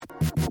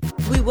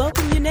We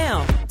welcome you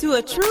now to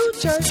A True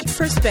Church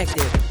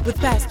Perspective with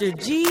Pastor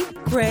G.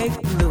 Craig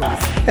Lewis.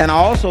 And I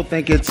also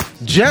think it's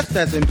just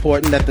as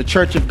important that the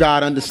Church of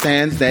God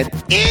understands that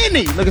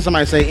look at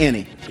somebody say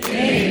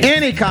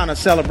any kind of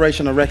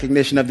celebration or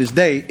recognition of this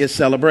day is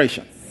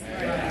celebration.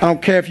 I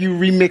don't care if you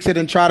remix it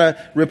and try to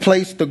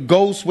replace the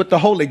ghost with the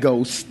Holy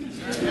Ghost.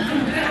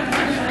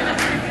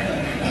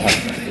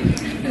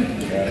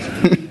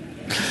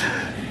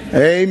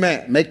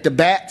 Amen. Make the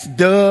bats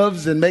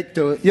doves and make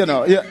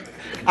the,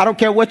 I don't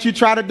care what you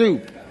try to do.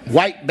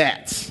 White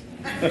bats.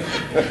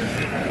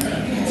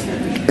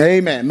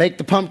 Amen. Make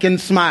the pumpkin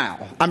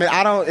smile. I mean,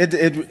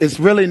 it's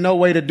really no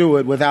way to do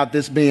it without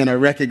this being a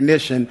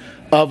recognition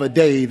of a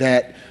day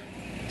that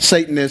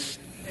Satanists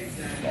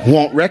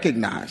won't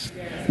recognize.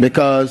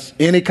 Because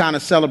any kind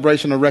of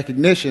celebration or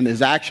recognition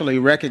is actually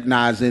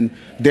recognizing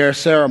their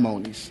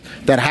ceremonies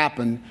that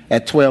happen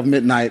at 12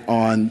 midnight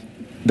on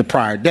the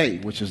prior day,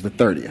 which is the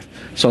 30th.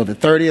 So the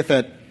 30th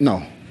at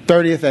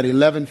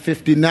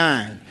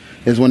 11:59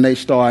 is when they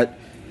start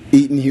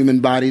eating human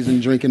bodies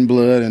and drinking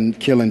blood and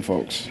killing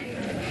folks.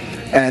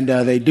 And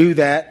they do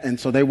that, and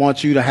so they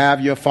want you to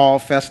have your fall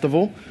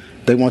festival.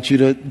 They want you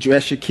to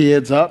dress your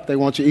kids up. They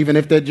want you, even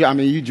if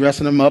you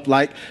dressing them up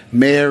like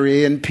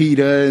Mary and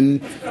Peter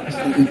and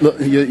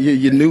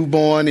your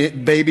newborn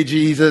baby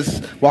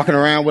Jesus walking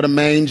around with a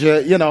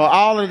manger.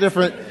 All the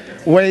different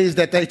ways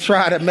that they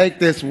try to make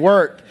this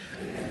work.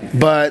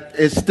 But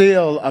it's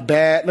still look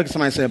at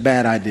somebody say a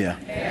bad idea.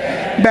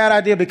 Bad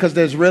idea because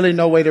there's really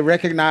no way to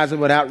recognize it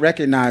without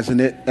recognizing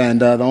it. And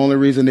the only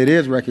reason it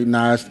is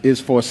recognized is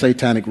for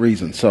satanic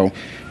reasons. So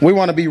we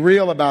want to be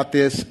real about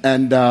this,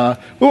 and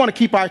we want to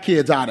keep our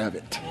kids out of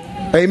it.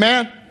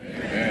 Amen?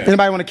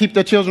 Anybody want to keep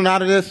their children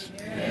out of this?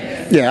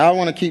 Yeah, I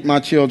want to keep my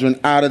children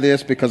out of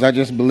this because I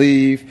just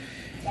believe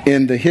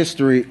in the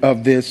history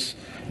of this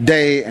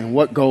day and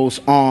what goes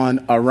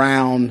on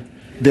around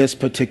this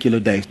particular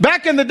day.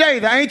 Back in the day,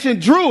 the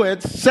ancient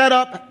Druids set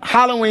up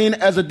Halloween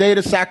as a day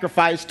to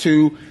sacrifice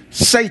to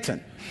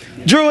Satan.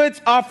 Druids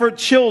offered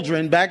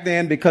children back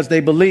then because they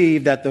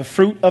believed that the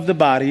fruit of the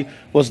body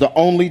was the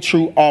only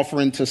true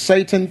offering to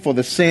Satan for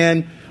the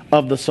sin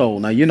of the soul.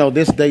 Now,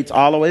 this dates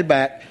all the way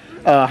back.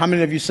 How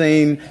many of you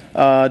seen,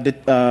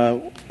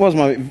 what was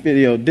my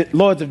video?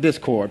 Lords of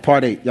Discord,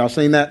 Part 8. Y'all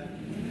seen that?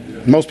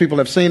 Most people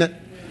have seen it?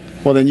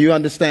 Well, then you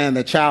understand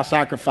that child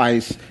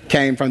sacrifice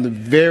came from the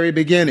very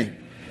beginning.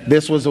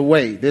 This was the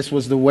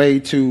way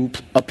to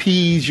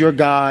appease your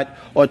God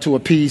or to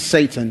appease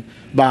Satan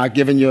by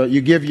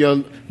you give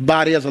your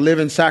body as a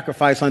living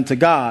sacrifice unto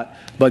God.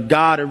 But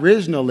God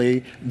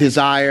originally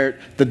desired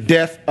the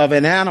death of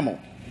an animal,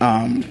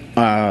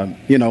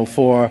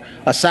 for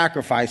a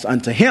sacrifice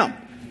unto him.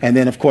 And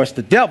then, of course,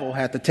 the devil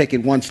had to take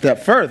it one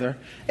step further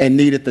and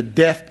needed the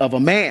death of a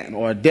man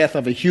or a death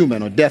of a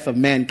human or death of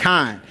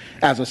mankind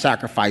as a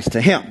sacrifice to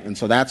him. And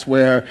so that's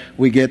where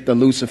we get the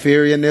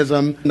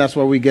Luciferianism. That's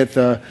where we get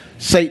the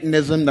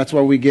Satanism. That's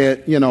where we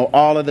get,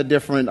 all of the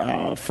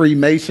different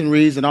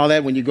Freemasonries and all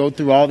that. When you go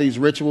through all these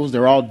rituals,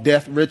 they're all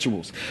death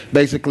rituals.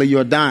 Basically,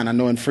 you're dying. I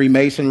know in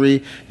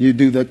Freemasonry, you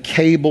do the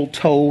cable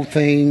tow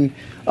thing.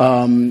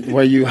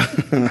 Where you,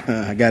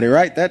 I got it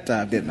right that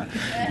time, didn't I?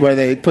 Where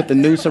they put the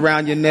noose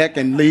around your neck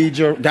and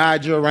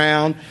guide you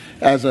around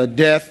as a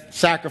death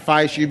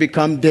sacrifice. You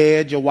become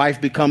dead, your wife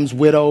becomes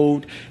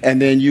widowed,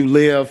 and then you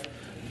live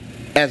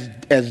as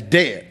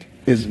dead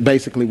is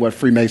basically what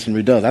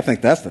Freemasonry does. I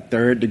think that's the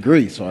third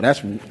degree, so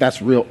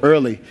that's real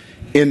early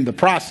in the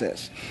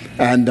process.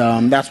 And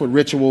that's what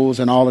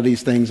rituals and all of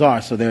these things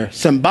are. So they're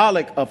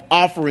symbolic of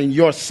offering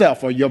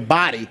yourself or your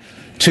body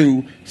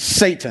to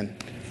Satan.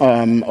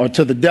 Or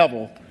to the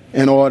devil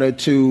in order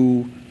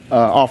to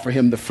offer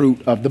him the fruit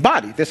of the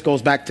body. This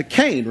goes back to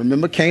Cain.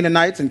 Remember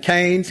Canaanites and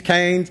Cain's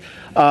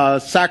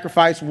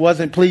sacrifice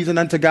wasn't pleasing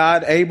unto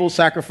God. Abel's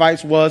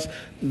sacrifice was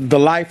the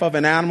life of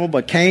an animal,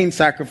 but Cain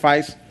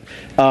sacrificed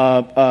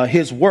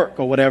his work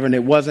or whatever, and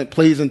it wasn't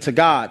pleasing to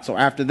God. So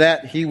after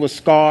that, he was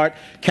scarred.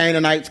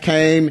 Canaanites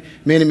came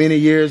many, many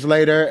years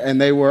later,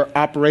 and they were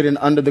operating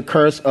under the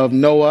curse of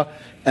Noah,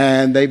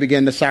 and they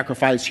began to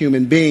sacrifice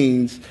human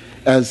beings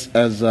as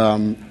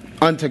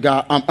unto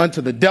God, unto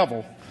the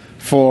devil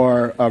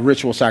for a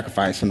ritual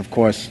sacrifice. And of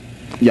course,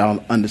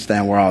 y'all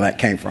understand where all that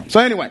came from. So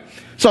anyway,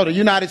 so the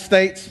United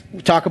States,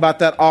 we talk about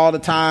that all the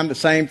time. The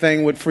same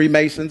thing with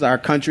Freemasons. Our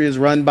country is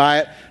run by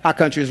it. Our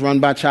country is run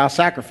by child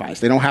sacrifice.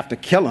 They don't have to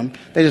kill them.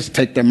 They just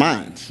take their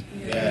minds.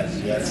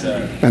 Yes,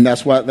 sir. And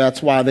that's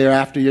why they're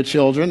after your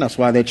children. That's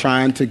why they're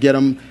trying to get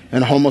them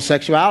in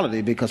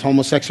homosexuality, because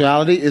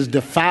homosexuality is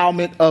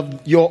defilement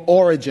of your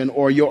origin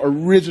or your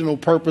original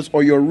purpose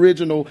or your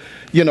original,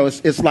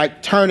 it's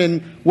like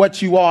turning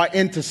what you are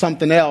into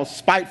something else,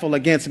 spiteful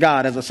against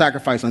God as a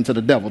sacrifice unto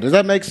the devil. Does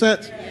that make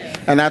sense?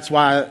 And that's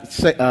why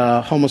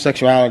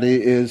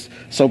homosexuality is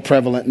so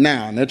prevalent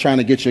now. And they're trying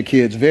to get your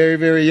kids very,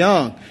 very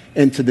young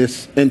into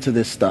this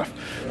stuff.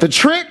 The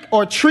trick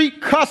or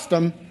treat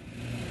custom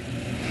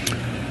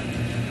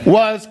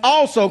was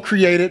also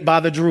created by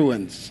the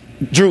Druids.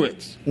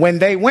 When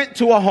they went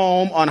to a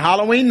home on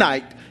Halloween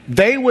night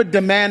they would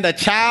demand a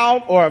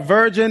child or a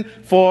virgin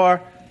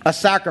for a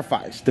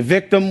sacrifice. The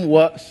victim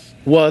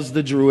was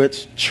the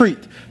Druids' treat.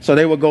 So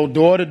they would go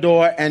door to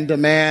door and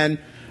demand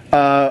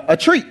a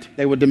treat.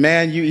 They would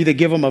demand you either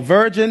give them a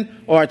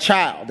virgin or a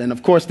child. And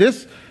of course,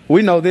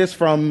 we know this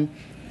from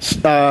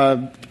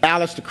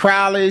Aleister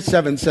Crowley,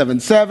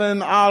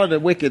 777, all of the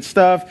wicked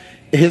stuff.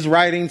 His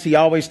writings, he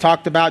always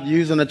talked about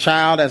using a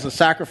child as a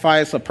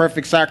sacrifice, a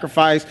perfect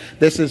sacrifice.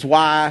 This is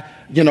why,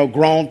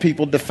 grown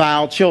people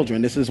defile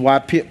children. This is why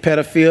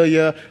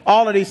pedophilia,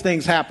 all of these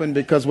things happen,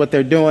 because what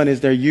they're doing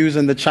is they're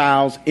using the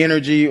child's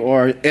energy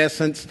or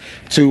essence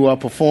to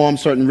perform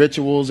certain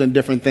rituals and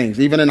different things.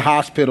 Even in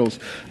hospitals,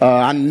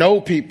 I know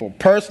people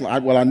personally.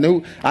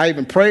 I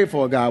even prayed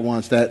for a guy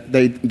once that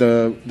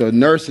the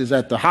nurses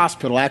at the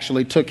hospital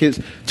actually took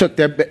his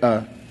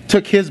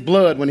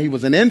blood when he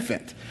was an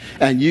infant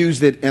and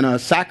used it in a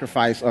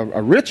sacrifice,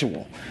 a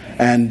ritual.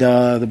 And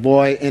the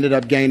boy ended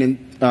up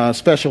gaining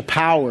special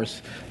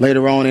powers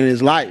later on in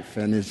his life,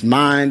 and his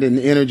mind and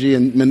energy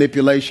and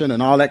manipulation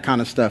and all that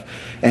kind of stuff.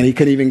 And he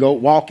couldn't even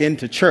walk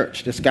into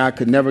church. This guy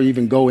could never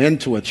even go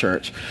into a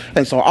church.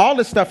 And so all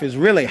this stuff is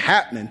really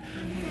happening,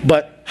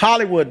 but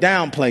Hollywood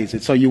downplays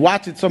it. So you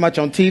watch it so much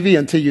on TV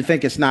until you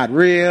think it's not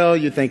real.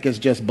 You think it's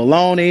just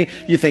baloney.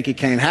 You think it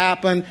can't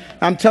happen.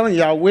 I'm telling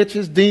y'all,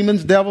 witches,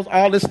 demons, devils,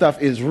 all this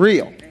stuff is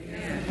real.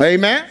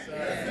 Amen?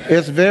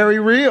 It's very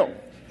real.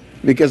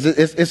 Because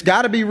it's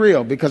got to be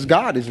real, because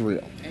God is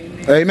real.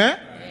 Amen?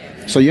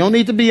 So you don't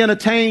need to be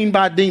entertained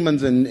by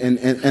demons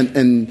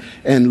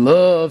and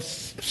love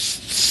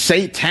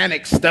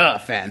satanic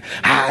stuff. And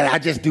I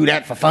just do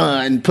that for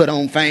fun, put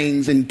on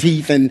fangs and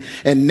teeth and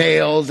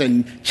nails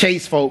and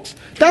chase folks.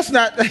 That's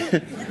not...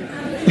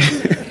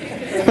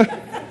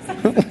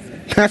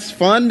 That's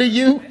fun to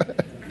you?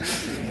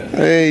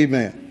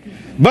 Amen.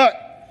 But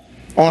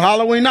on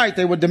Halloween night,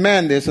 they would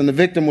demand this, and the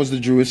victim was the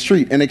Druid's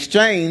treat. In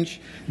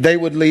exchange, they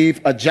would leave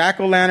a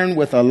jack-o'-lantern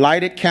with a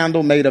lighted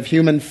candle made of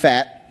human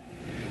fat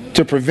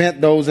to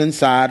prevent those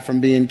inside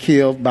from being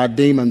killed by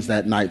demons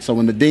that night. So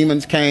when the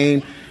demons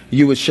came,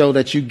 you would show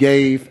that you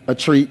gave a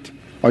treat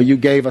or you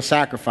gave a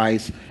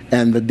sacrifice,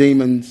 and the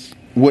demons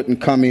wouldn't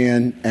come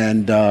in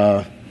and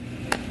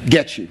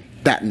get you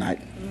that night.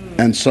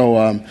 And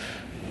so...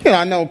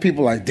 I know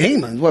people like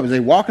demons. What was they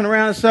walking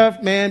around and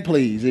stuff? Man,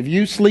 please, if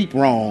you sleep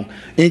wrong,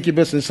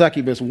 incubus and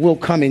succubus will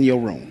come in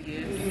your room.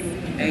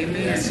 Amen.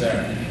 Yes,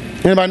 sir.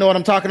 Anybody know what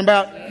I'm talking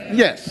about?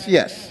 Yes.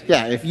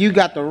 Yeah, if you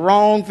got the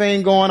wrong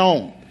thing going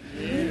on,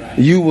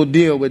 you will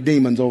deal with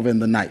demons over in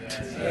the night.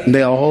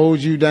 They'll hold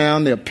you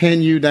down. They'll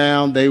pin you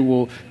down. They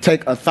will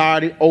take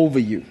authority over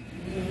you.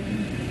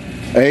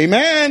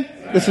 Amen.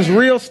 This is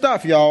real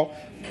stuff, y'all.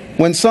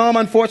 When some,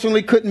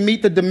 unfortunately, couldn't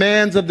meet the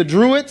demands of the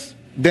Druids,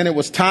 then it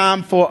was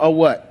time for a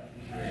what?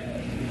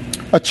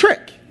 A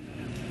trick.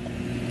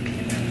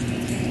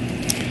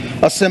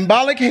 A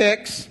symbolic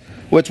hex,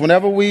 which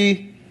whenever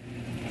we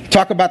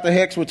talk about the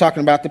hex, we're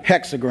talking about the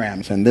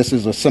hexagrams, and this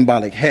is a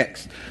symbolic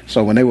hex.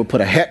 So when they would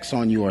put a hex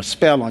on you or a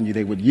spell on you,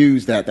 they would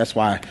use that. That's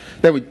why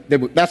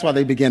that's why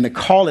they began to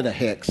call it a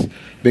hex,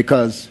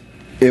 because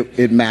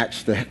it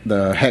matched the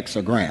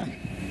hexagram.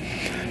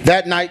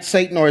 That night,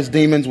 Satan or his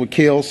demons would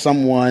kill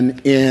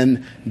someone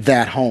in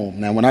that home.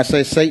 Now, when I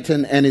say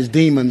Satan and his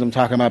demons, I'm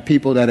talking about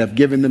people that have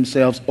given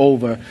themselves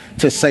over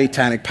to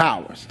satanic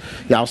powers.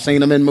 Y'all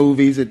seen them in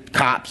movies,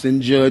 cops and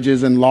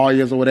judges and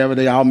lawyers or whatever.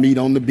 They all meet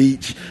on the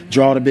beach,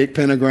 draw the big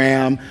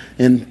pentagram,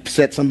 and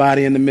set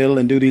somebody in the middle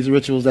and do these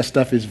rituals. That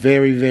stuff is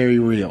very, very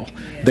real.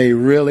 They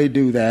really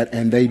do that,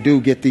 and they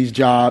do get these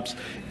jobs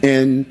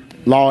in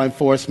law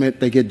enforcement.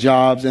 They get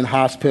jobs in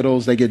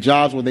hospitals. They get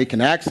jobs where they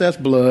can access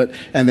blood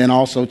and then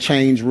also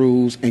change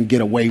rules and get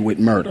away with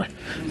murder.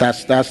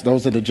 Those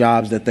are the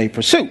jobs that they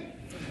pursue.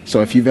 So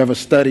if you've ever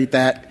studied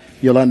that,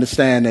 you'll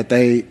understand that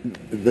they're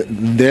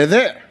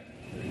there.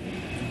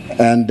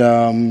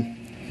 And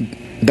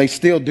they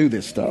still do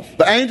this stuff.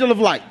 The angel of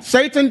light.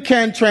 Satan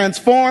can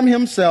transform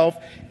himself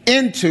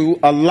into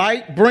a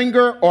light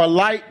bringer or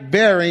light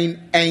bearing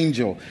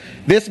angel.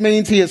 This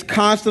means he is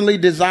constantly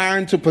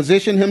desiring to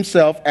position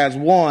himself as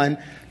one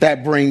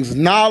that brings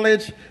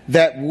knowledge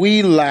that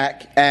we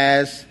lack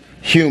as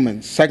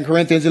humans. 2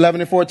 Corinthians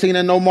 11:14,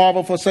 and no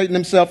marvel, for Satan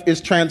himself is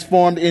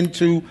transformed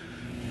into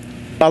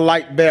a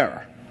light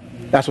bearer.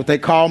 That's what they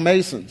call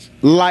Masons.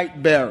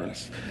 Light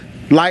bearers,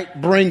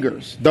 light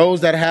bringers, those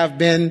that have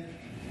been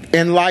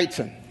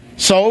enlightened.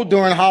 So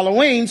during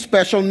Halloween,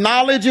 special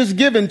knowledge is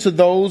given to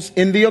those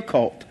in the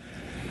occult,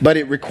 but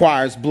it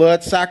requires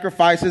blood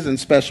sacrifices and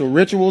special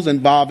rituals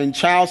involving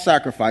child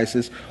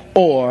sacrifices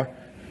or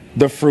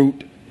the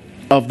fruit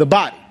of the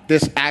body.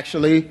 This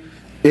actually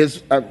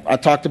is, I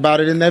talked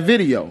about it in that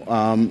video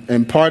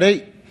in part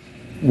 8,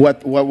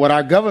 what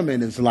our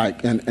government is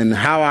like and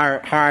how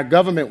our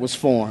government was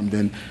formed.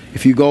 And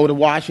if you go to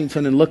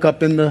Washington and look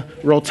up in the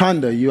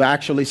rotunda, you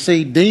actually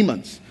see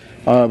demons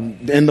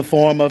in the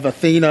form of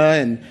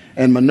Athena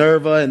and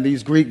Minerva and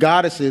these Greek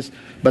goddesses,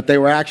 but they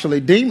were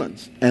actually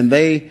demons, and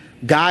they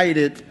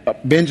guided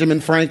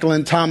Benjamin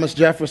Franklin, Thomas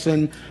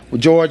Jefferson,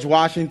 George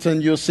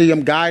Washington. You'll see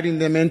them guiding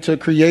them into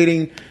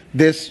creating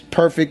this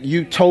perfect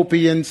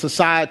utopian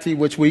society,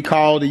 which we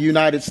call the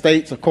United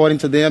States. According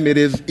to them, it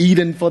is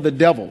Eden for the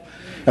devil.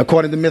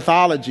 According to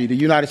mythology, the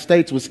United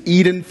States was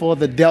Eden for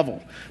the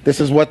devil. This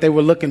is what they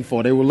were looking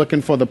for. They were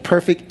looking for the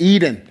perfect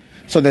Eden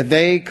so that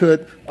they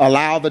could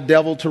allow the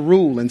devil to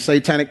rule and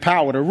satanic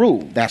power to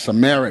rule. That's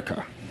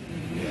America.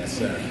 Yes,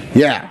 sir.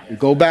 Yeah,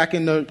 go back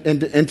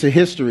into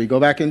history, go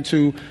back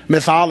into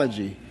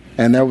mythology,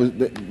 and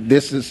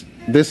this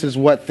is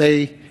what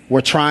they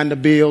were trying to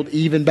build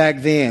even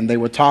back then. They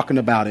were talking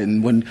about it,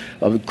 and when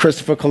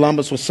Christopher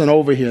Columbus was sent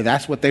over here,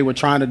 that's what they were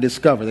trying to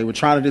discover. They were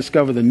trying to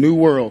discover the new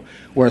world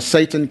where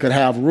Satan could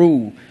have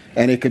rule,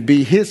 and it could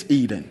be his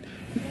Eden,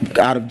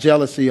 out of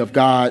jealousy of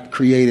God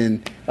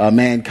creating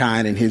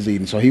mankind in his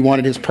Eden. So he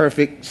wanted his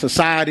perfect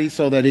society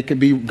so that it could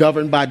be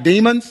governed by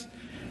demons.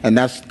 And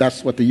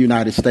that's what the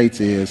United States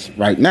is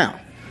right now.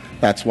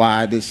 That's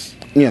why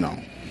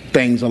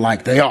things are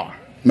like they are.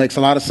 Makes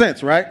a lot of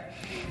sense, right?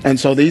 And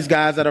so these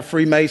guys that are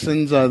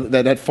Freemasons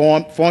that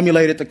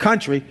formulated the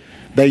country,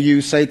 they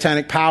use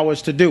satanic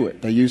powers to do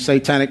it. They use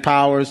satanic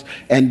powers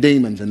and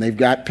demons, and they've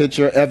got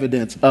picture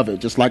evidence of it.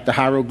 Just like the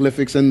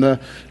hieroglyphics in the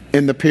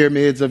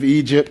pyramids of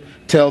Egypt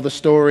tell the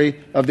story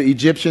of the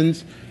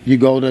Egyptians. You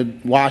go to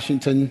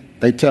Washington,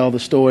 they tell the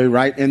story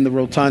right in the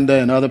rotunda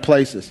and other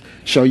places.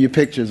 Show you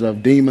pictures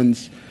of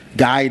demons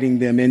guiding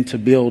them into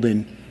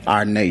building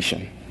our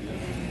nation.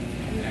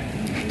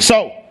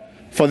 So,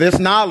 for this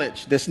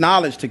knowledge,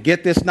 to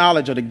get this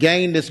knowledge or to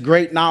gain this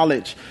great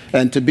knowledge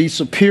and to be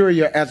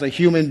superior as a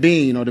human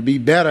being or to be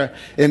better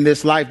in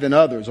this life than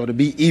others or to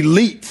be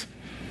elite,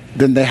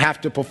 then they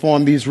have to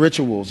perform these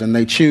rituals. And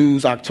they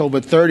choose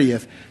October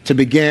 30th to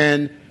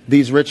begin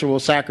these ritual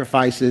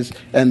sacrifices,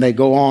 and they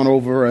go on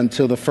over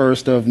until the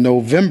 1st of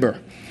November.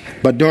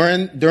 But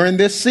during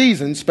this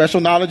season,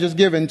 special knowledge is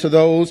given to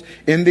those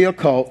in the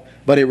occult,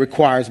 but it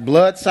requires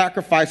blood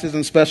sacrifices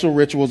and special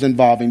rituals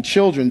involving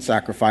child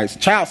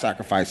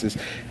sacrifices,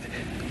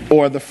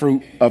 or the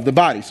fruit of the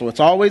body. So it's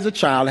always a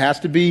child. It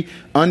has to be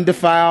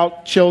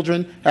undefiled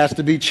children, has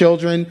to be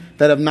children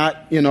that have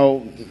not,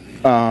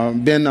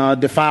 been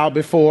defiled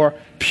before.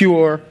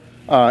 Pure,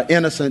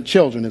 innocent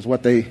children is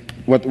what they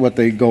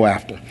go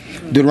after.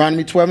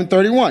 Deuteronomy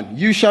 12:31.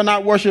 You shall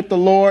not worship the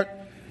Lord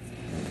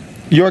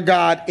your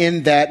God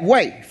in that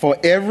way. For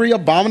every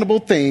abominable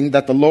thing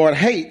that the Lord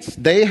hates,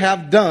 they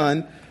have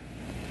done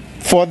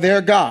for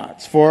their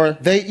gods. For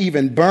they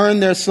even burn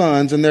their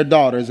sons and their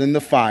daughters in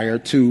the fire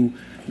to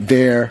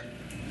their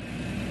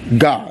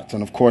gods.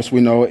 And of course,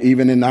 we know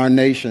even in our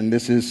nation,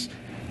 this is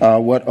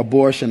what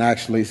abortion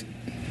actually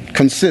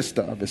consists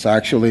of. It's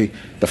actually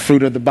the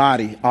fruit of the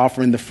body,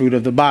 offering the fruit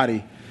of the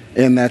body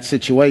in that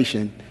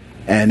situation,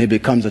 and it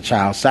becomes a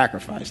child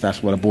sacrifice.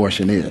 That's what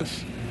abortion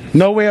is.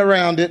 No way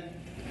around it.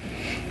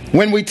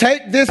 When we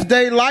take this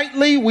day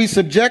lightly, we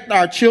subject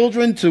our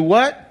children to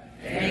what?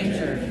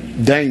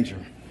 Danger.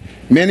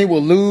 Many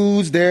will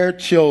lose their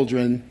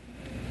children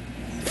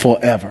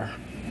forever.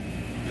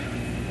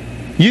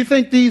 You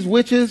think these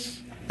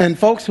witches and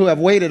folks who have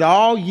waited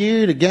all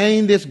year to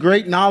gain this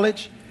great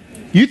knowledge,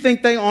 you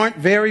think they're not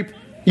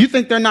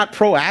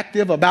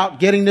proactive about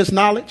getting this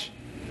knowledge?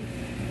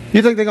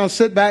 You think they're going to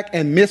sit back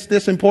and miss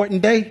this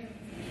important day?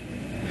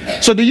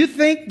 So do you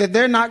think that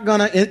they're not going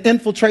to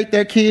infiltrate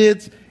their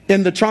kids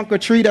in the trunk or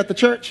treat at the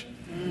church?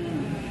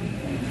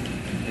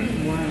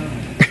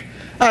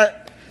 Wow.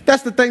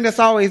 That's the thing that's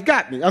always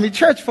got me. I mean,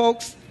 church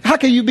folks, how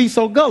can you be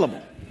so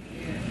gullible?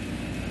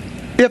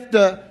 If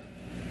the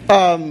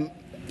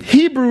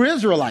Hebrew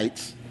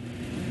Israelites,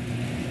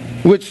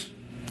 the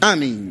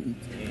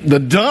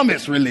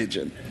dumbest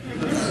religion,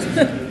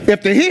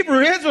 if the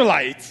Hebrew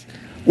Israelites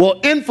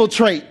will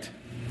infiltrate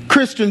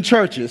Christian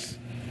churches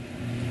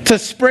to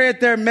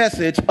spread their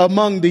message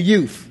among the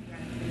youth,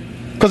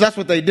 because that's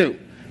what they do.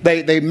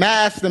 They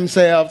mask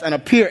themselves and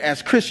appear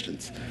as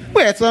Christians.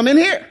 We had some in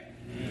here.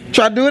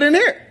 Try to do it in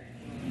here.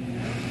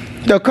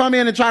 They'll come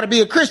in and try to be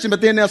a Christian,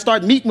 but then they'll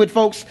start meeting with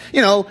folks,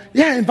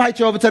 invite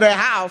you over to their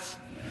house.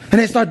 And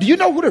they start, do you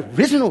know who the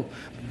original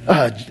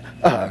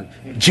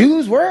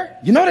Jews were?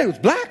 You know they was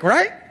black,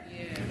 right?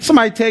 Yeah.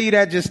 Somebody tell you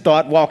that, just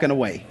start walking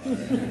away.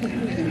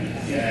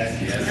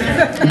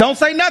 Yes. Don't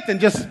say nothing,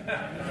 just...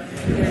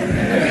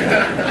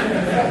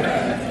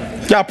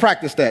 Y'all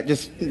practice that.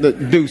 Just the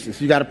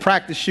deuces. You got to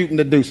practice shooting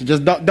the deuces.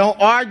 Just don't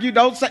argue.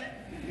 Don't say.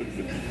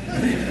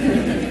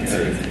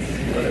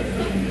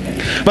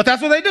 But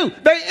that's what they do.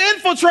 They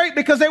infiltrate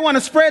because they want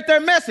to spread their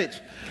message.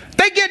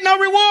 They get no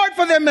reward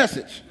for their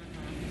message.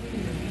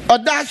 A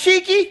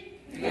dashiki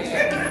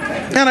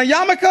and a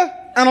yarmulke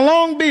and a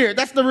long beard.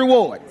 That's the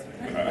reward.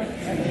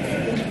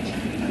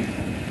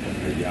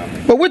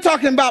 But we're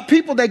talking about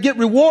people that get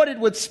rewarded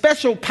with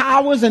special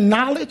powers and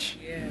knowledge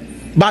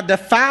by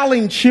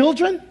defiling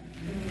children.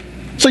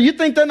 So you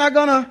think they're not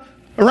going to,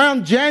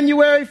 around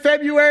January,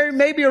 February,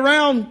 maybe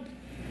around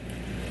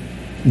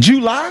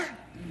July,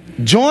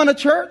 join a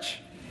church?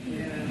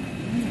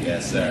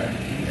 Yes, sir.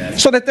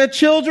 So that their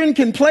children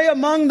can play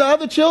among the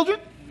other children,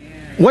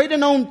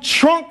 waiting on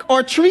trunk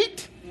or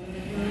treat,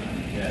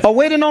 or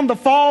waiting on the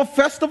fall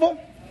festival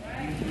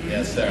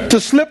to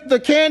slip the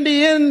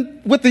candy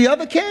in with the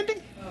other candy?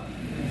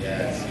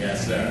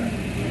 Yes, sir.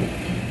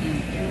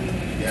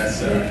 Yes,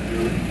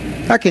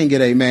 sir. I can't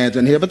get amens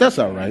in here, but that's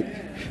all right.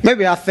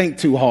 Maybe I think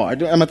too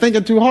hard. Am I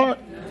thinking too hard?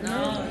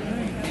 No.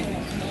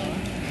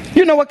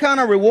 You know what kind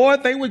of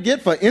reward they would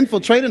get for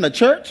infiltrating a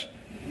church?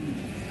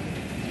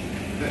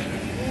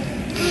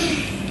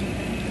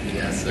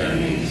 Yes, sir.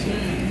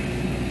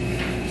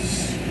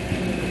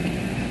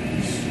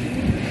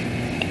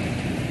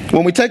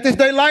 When we take this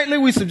day lightly,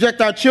 we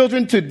subject our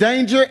children to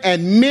danger,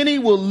 and many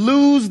will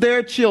lose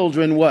their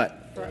children what?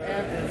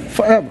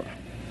 Forever.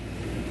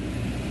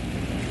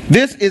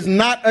 This is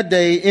not a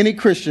day any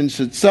Christian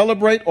should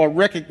celebrate or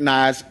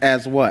recognize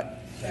as what?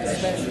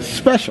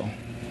 Special.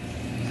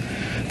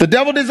 The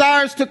devil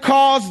desires to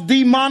cause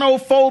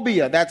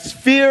demonophobia. That's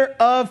fear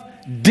of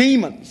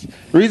demons.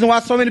 The reason why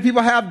so many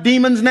people have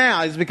demons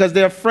now is because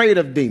they're afraid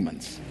of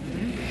demons.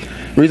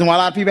 The reason why a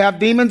lot of people have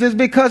demons is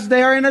because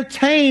they are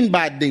entertained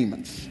by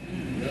demons.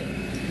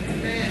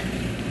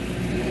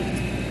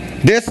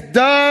 This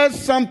does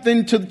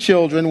something to the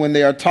children when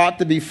they are taught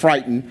to be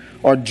frightened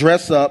or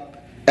dress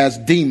up as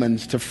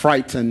demons to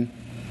frighten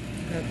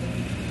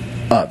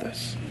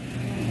others.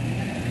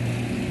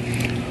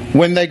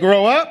 When they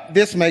grow up,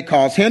 this may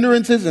cause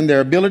hindrances in their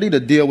ability to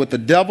deal with the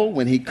devil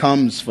when he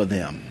comes for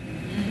them.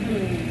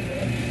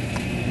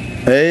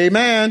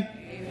 Amen.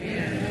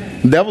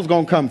 The devil's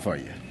going to come for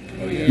you.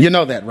 You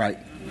know that, right?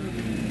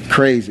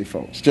 Crazy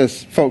folks.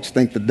 Just folks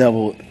think the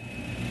devil...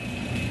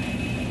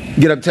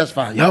 Get up and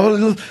testify.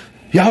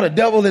 Y'all, the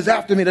devil is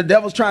after me. The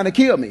devil's trying to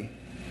kill me.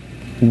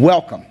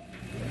 Welcome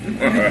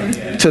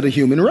to the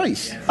human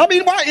race. I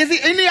mean, why?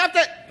 Isn't he after?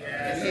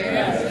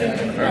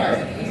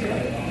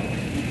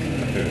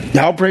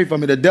 Y'all pray for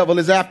me. The devil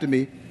is after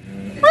me.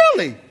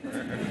 Really?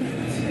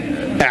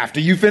 After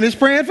you finish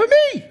praying for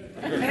me.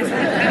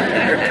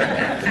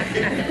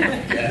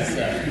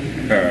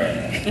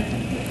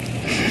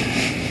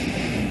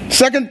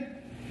 Second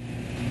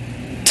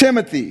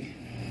Timothy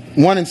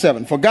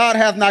 1:7. For God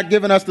hath not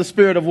given us the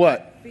spirit of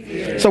what?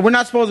 Fear. So we're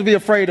not supposed to be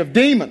afraid of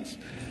demons.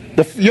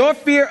 Your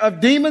fear of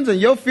demons and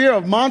your fear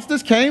of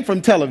monsters came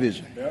from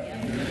television.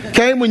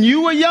 Came when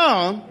you were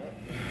young.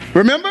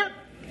 Remember?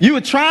 You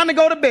were trying to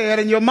go to bed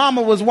and your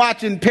mama was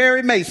watching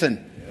Perry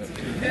Mason.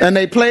 And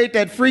they played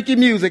that freaky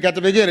music at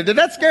the beginning. Did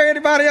that scare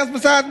anybody else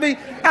besides me?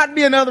 I'd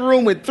be in another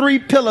room with 3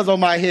 pillows on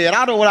my head.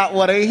 I don't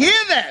want to hear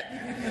that.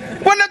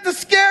 Wasn't that the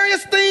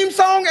scariest theme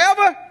song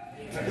ever?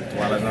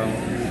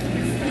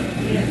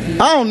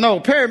 I don't know.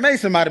 Perry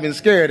Mason might have been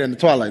scared in the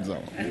Twilight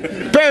Zone.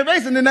 Perry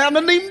Mason didn't have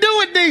nothing to do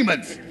with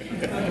demons.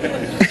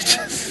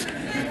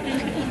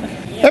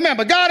 Amen.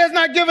 But God has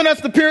not given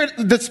us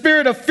the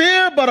spirit of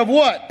fear, but of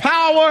what?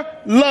 Power,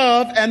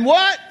 love, and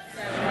what?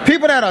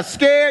 People that are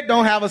scared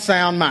don't have a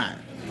sound mind.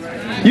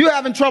 You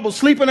having trouble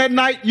sleeping at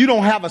night, you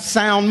don't have a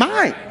sound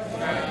mind.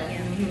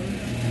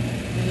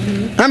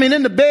 I mean,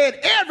 in the bed,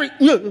 every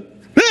little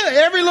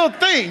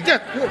thing.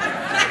 Just,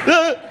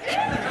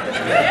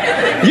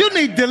 you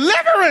need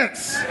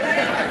deliverance.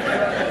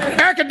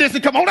 Air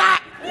conditioning, come on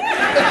out.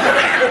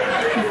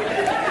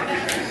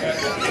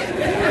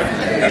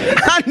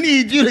 I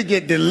need you to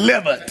get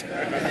delivered.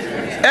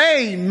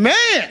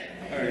 Amen.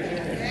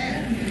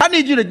 I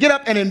need you to get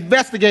up and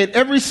investigate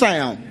every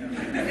sound.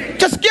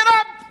 Just get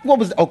up. What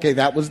was? Okay,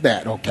 that was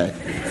that. Okay.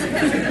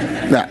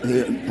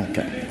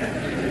 Okay.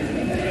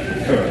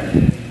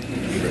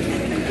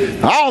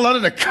 All under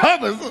the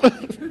covers.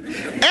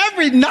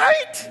 Every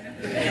night?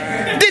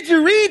 Did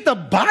you read the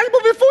Bible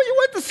before you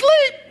went to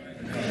sleep?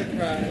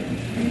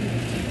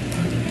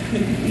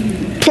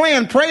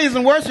 Playing praise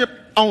and worship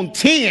on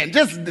 10.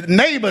 Just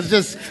neighbors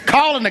just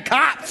calling the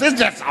cops. It's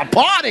just a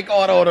party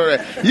going on over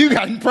there. You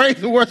got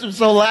praise and worship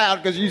so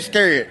loud because you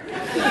scared.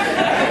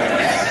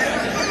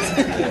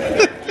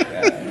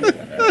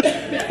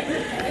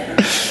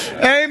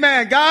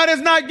 Amen. God has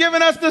not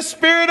given us the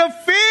spirit of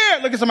fear.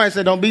 Look at somebody and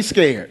say, don't be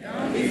scared.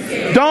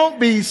 Don't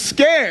be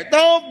scared.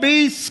 Don't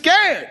be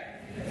scared.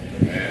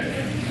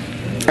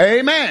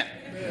 Amen.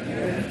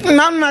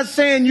 And I'm not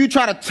saying you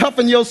try to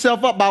toughen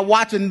yourself up by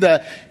watching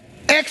the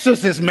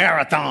Exorcist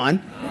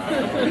marathon.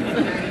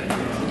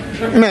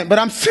 Amen. But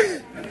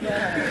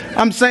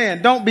I'm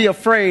saying don't be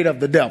afraid of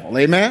the devil.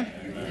 Amen.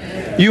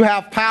 You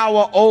have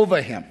power over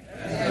him.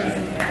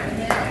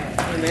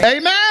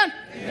 Amen.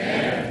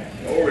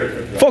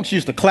 Folks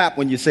used to clap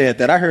when you said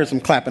that. I heard some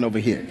clapping over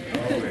here.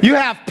 You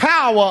have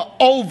power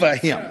over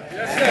him.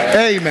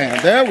 Amen.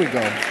 There we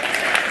go.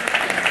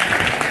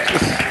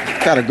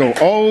 Got to go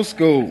old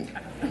school.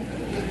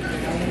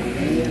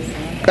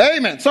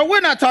 Amen. So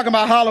we're not talking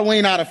about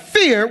Halloween out of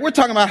fear. We're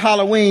talking about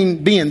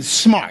Halloween being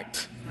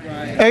smart.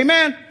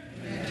 Amen.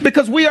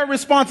 Because we are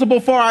responsible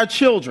for our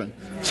children.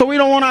 So we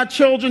don't want our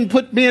children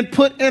being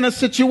put in a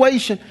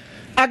situation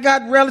I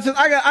got relatives.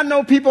 I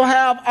know people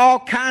have all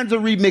kinds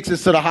of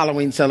remixes to the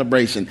Halloween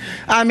celebration.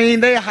 I mean,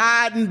 they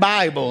hide in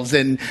Bibles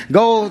and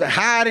go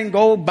hide and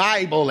go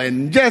Bible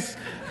and just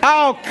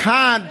all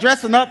kinds,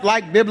 dressing up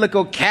like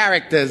biblical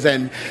characters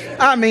and,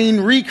 I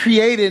mean,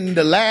 recreating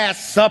the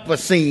Last Supper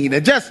scene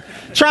and just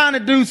trying to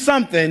do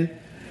something.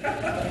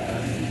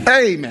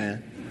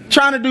 Amen.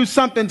 Trying to do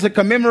something to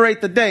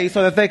commemorate the day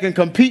so that they can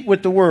compete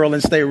with the world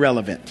and stay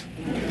relevant.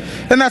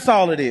 And that's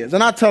all it is.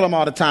 And I tell them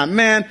all the time,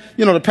 man,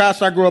 the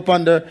pastor I grew up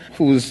under,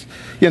 who's,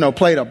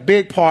 played a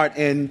big part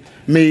in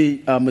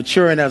me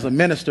maturing as a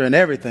minister and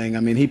everything. I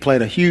mean, he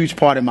played a huge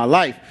part in my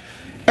life.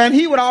 And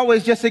he would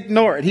always just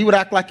ignore it. He would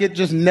act like it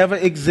just never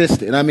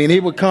existed. I mean, he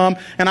would come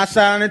and I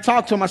sat down and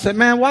talked to him. I said,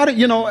 man, why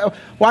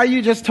are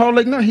you just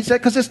totally ignoring? He said,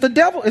 because it's the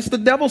devil. It's the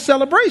devil's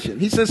celebration.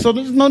 He said, so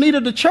there's no need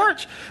of the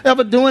church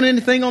ever doing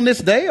anything on this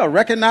day or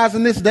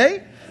recognizing this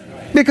day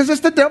because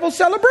it's the devil's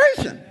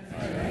celebration.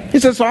 He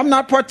said, so I'm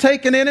not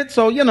partaking in it.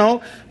 So,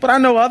 but I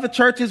know other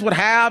churches would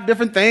have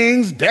different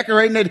things,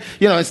 decorating it.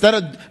 Instead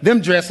of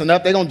them dressing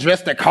up, they're going to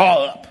dress their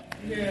car up.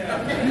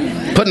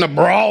 Yeah. Putting a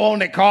bra on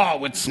their car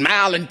with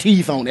smiling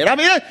teeth on it. I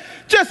mean,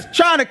 just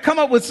trying to come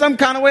up with some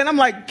kind of way. And I'm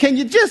like, can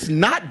you just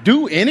not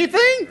do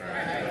anything?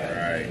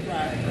 Right.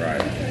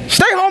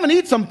 Stay home and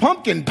eat some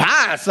pumpkin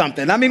pie or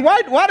something. I mean,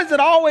 why does it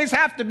always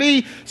have to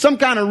be some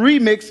kind of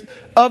remix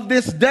of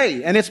this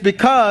day? And it's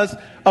because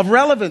of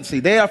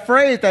relevancy. They're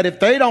afraid that if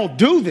they don't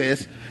do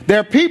this,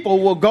 their people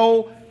will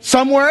go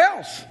somewhere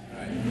else.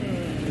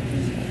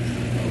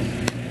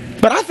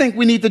 But I think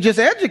we need to just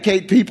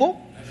educate people.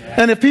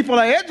 And if people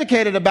are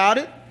educated about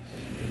it,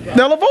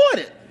 they'll avoid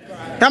it.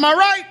 Am I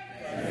right?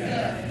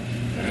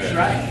 That's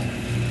right.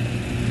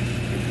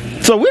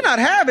 So we're not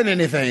having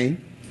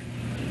anything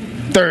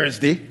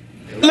Thursday.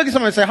 Look at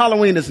somebody and say,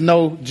 Halloween is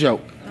no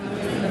joke.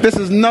 This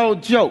is no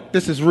joke.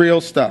 This is real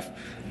stuff.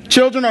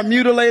 Children are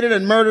mutilated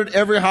and murdered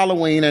every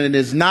Halloween, and it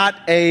is not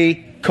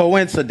a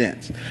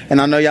coincidence. And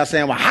I know y'all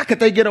saying, well, how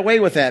could they get away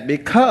with that?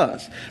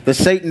 Because the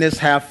Satanists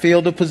have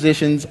filled the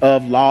positions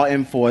of law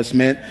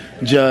enforcement,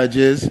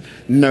 judges,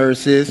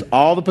 nurses,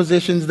 all the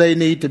positions they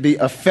need to be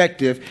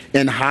effective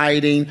in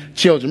hiding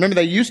children. Remember,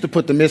 they used to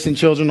put the missing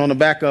children on the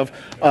back of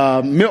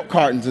milk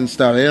cartons and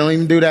stuff. They don't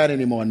even do that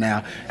anymore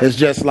now. It's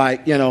just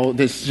like,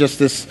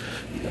 this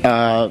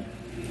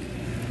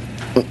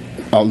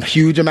a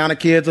huge amount of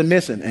kids are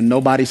missing and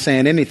nobody's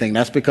saying anything.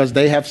 That's because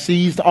they have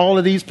seized all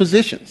of these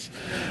positions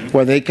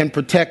where they can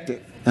protect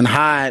it and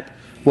hide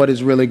what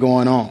is really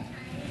going on.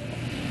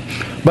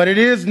 But it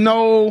is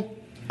no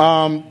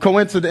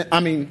coincidence.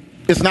 I mean,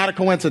 it's not a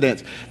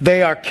coincidence.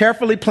 They are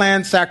carefully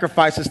planned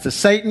sacrifices to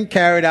Satan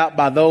carried out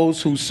by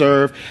those who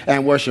serve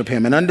and worship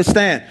him. And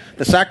understand,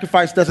 the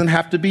sacrifice doesn't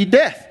have to be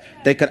death.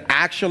 They could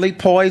actually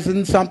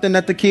poison something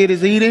that the kid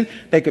is eating.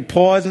 They could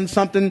poison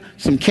some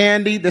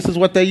candy. This is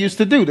what they used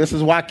to do. This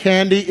is why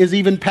candy is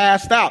even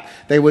passed out.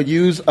 They would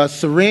use a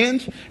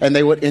syringe and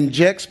they would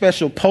inject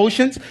special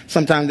potions.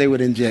 Sometimes they would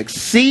inject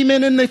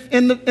semen in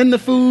the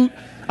food.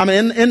 I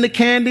mean, in the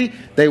candy.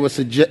 They would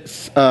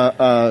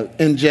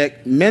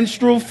inject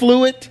menstrual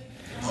fluid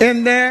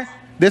in there.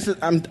 This is,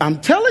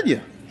 I'm telling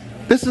you,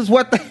 this is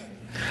what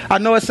I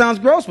know it sounds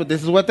gross, but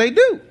this is what they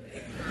do.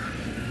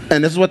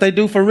 And this is what they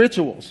do for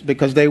rituals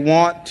because they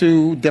want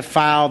to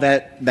defile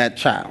that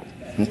child.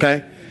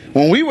 Okay?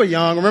 When we were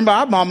young, remember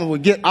our mama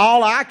would get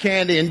all our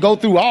candy and go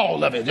through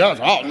all of it.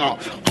 Just, oh, no.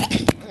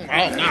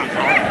 Oh, no.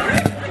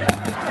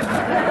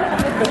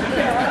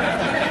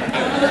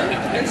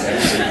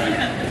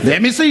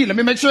 Let me see. Let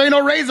me make sure ain't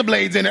no razor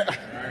blades in it. All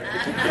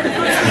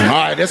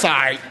right, that's all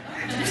right.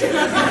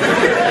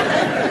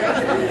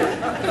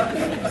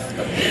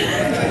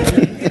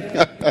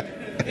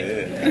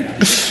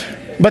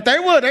 But they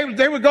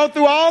would go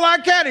through all our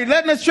candy,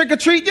 letting us trick or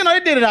treat. They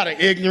did it out of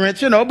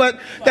ignorance, but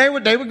they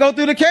would go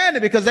through the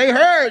candy because they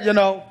heard,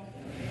 Now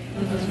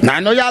I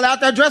know y'all out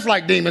there dressed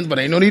like demons, but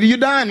ain't no need of you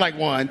dying like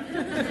one.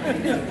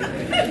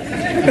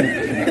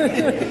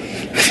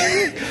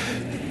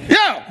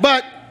 Yeah,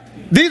 but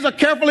these are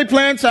carefully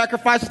planned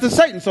sacrifices to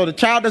Satan. So the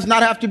child does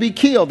not have to be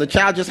killed. The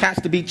child just has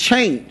to be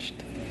changed,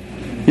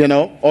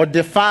 or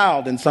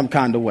defiled in some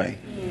kind of way.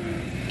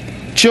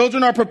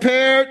 Children are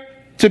prepared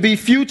to be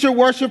future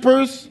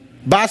worshipers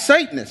by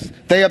Satanists.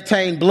 They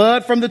obtain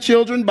blood from the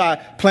children by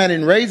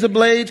planting razor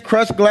blades,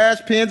 crushed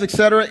glass pins,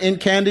 etc. in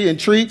candy and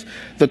treats.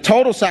 The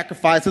total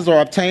sacrifices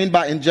are obtained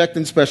by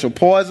injecting special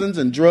poisons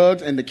and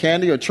drugs in the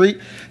candy or treat.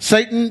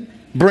 Satan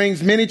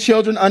brings many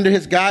children under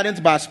his guidance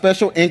by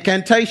special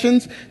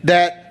incantations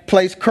that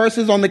place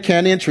curses on the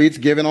candy and treats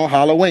given on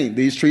Halloween.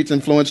 These treats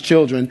influence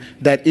children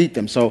that eat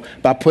them. So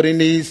by putting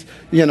these,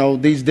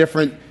 these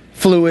different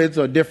fluids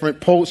or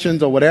different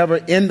potions or whatever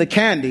in the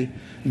candy,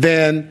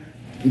 then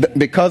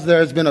because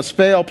there's been a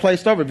spell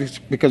placed over it,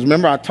 because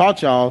remember I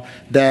taught y'all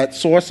that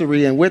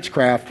sorcery and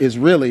witchcraft is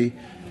really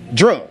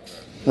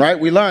drugs, right?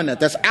 We learned that.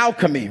 That's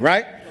alchemy,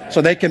 right?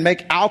 So they can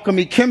make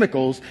alchemy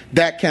chemicals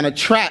that can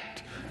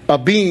attract a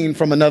being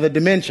from another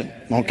dimension,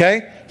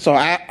 okay? So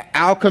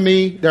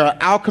alchemy, there are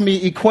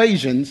alchemy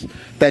equations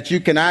that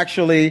you can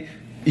actually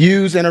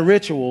used in a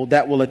ritual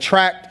that will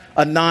attract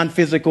a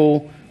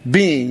non-physical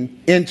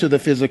being into the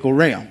physical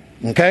realm.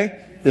 Okay?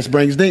 This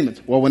brings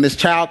demons. Well, when this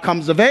child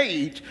comes of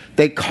age,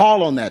 they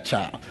call on that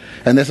child.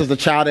 And this is the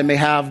child that may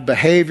have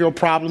behavioral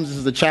problems. This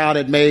is the child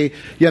that may,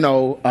 later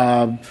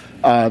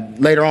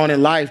on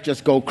in life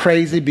just go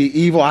crazy, be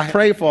evil. I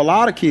pray for a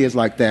lot of kids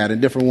like that and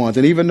different ones.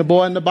 And even the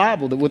boy in the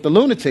Bible with the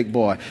lunatic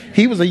boy,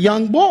 he was a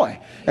young boy.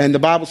 And the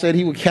Bible said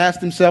he would cast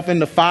himself in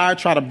the fire,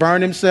 try to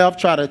burn himself,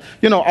 try to,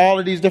 all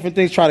of these different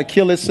things, try to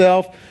kill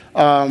himself.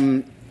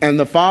 And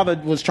the father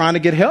was trying to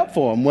get help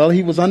for him. Well,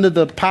 he was under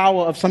the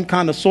power of some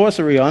kind of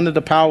sorcery or under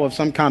the power of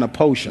some kind of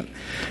potion.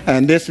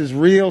 And this is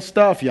real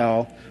stuff,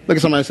 y'all. Look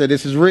at somebody and say,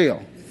 this is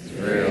real.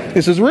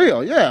 This is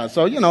real, yeah.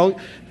 So,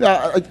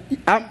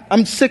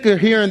 I'm sick of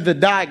hearing the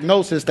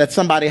diagnosis that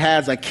somebody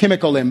has a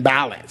chemical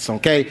imbalance,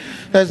 okay?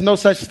 There's no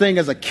such thing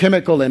as a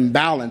chemical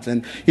imbalance.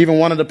 And even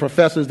one of the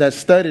professors that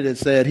studied it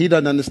said he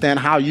doesn't understand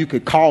how you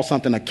could call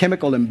something a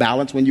chemical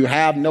imbalance when you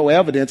have no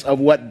evidence of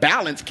what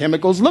balanced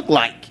chemicals look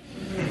like.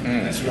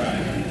 That's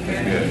right.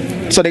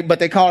 That's good. But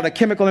they call it a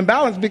chemical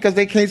imbalance because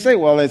they can't say,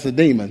 well, it's a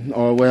demon,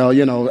 or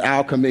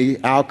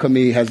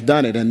alchemy has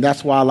done it. And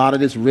that's why a lot of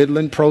this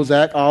Ritalin,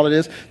 Prozac, all of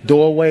this,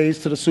 doorways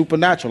to the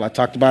supernatural. I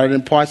talked about it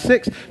in part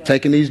 6.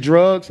 Taking these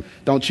drugs,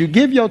 don't you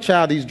give your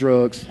child these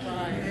drugs.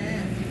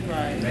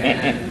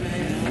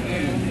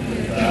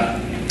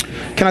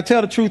 Can I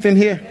tell the truth in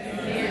here?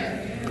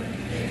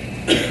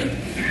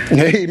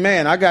 Hey,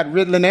 man, I got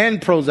Ritalin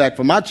and Prozac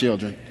for my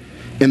children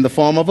in the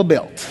form of a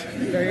belt.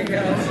 There you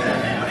go.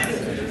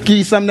 Give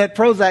you something that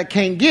Prozac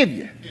can't give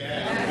you.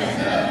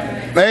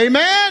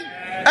 Amen?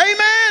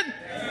 Amen?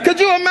 Could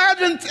you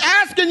imagine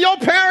asking your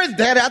parents,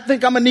 Daddy, I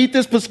think I'm going to need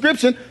this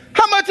prescription.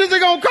 How much is it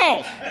going to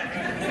cost?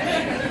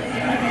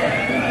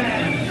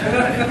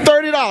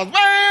 $30.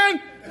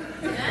 Man!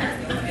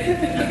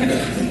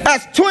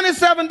 That's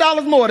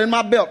 $27 more than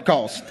my belt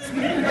cost.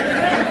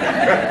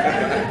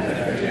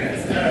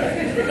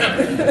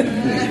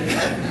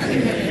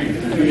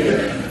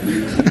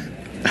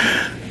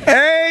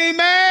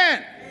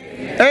 Amen.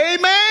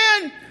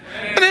 Amen.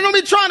 And then don't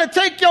be trying to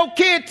take your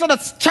kid to the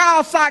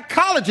child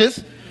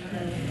psychologist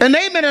and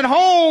they've been at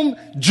home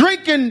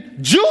drinking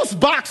juice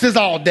boxes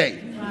all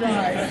day.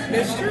 Right.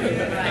 That's true.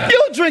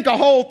 You drink a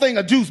whole thing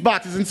of juice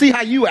boxes and see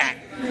how you act.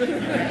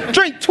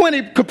 Drink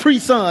 20 Capri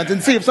Suns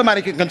and see if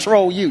somebody can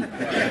control you.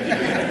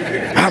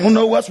 I don't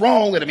know what's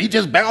wrong with him. He's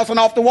just bouncing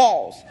off the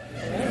walls.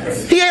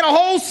 He ate a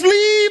whole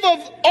sleeve of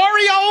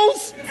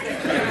Oreos.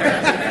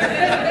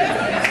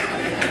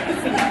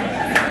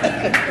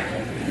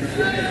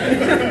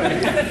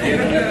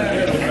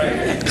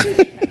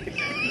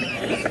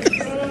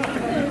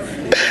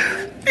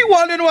 He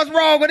wondered what's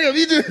wrong with him.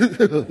 He just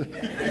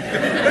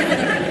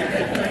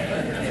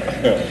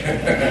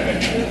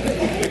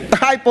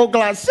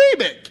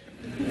hypoglycemic.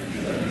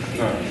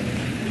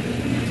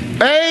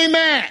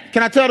 Amen.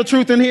 Can I tell the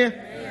truth in here?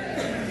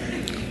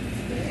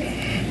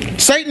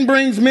 Satan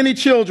brings many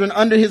children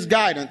under his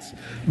guidance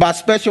by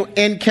special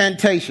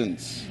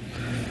incantations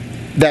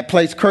that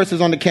place curses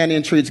on the candy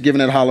and treats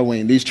given at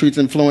Halloween. These treats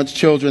influence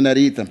children that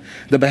eat them.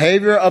 The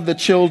behavior of the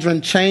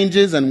children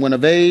changes, and when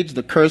of age,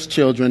 the cursed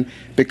children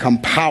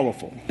become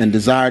powerful and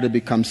desire to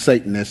become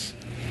Satanists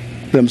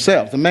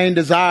themselves. The main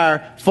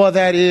desire for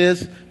that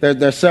is,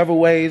 there are several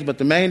ways, but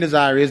the main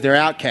desire is they're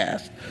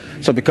outcast.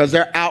 So because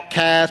they're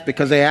outcast,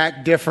 because they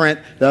act different,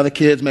 the other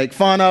kids make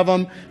fun of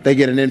them, they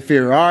get an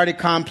inferiority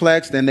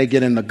complex, then they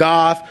get into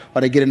goth,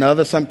 or they get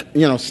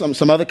into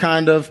some other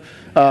kind of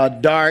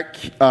dark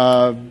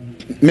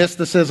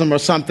mysticism or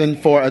something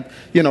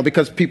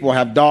because people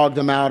have dogged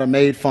them out or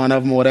made fun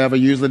of them or whatever.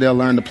 Usually they'll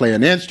learn to play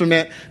an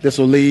instrument. This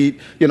will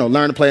lead,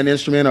 learn to play an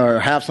instrument or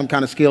have some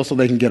kind of skill so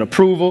they can get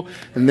approval.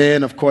 And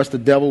then, of course, the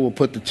devil will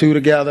put the two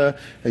together.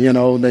 They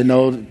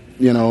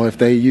know, if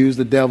they use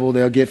the devil,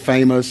 they'll get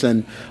famous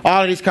and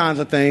all of these kinds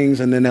of things.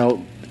 And then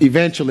they'll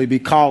eventually be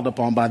called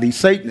upon by these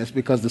Satanists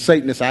because the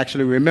Satanists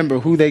actually remember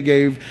who they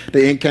gave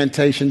the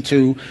incantation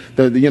to,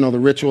 the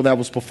ritual that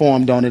was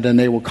performed on it, and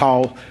they will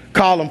call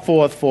them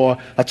forth for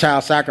a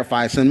child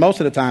sacrifice. And most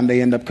of the time they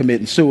end up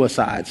committing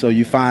suicide. So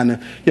you find,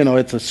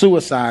 it's a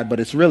suicide, but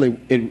it's really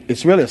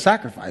a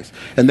sacrifice.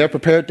 And they're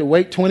prepared to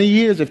wait 20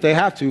 years if they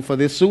have to for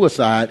this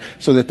suicide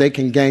so that they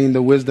can gain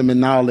the wisdom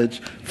and knowledge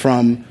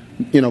from,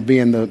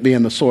 being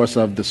the source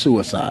of the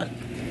suicide.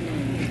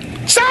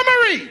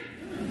 Summary!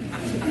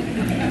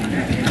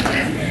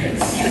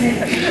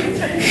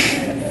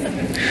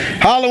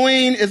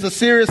 Halloween is a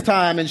serious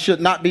time and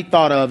should not be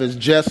thought of as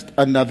just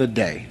another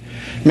day.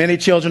 Many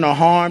children are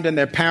harmed and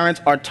their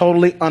parents are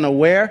totally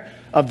unaware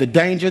of the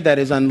danger that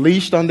is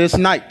unleashed on this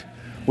night.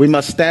 We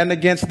must stand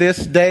against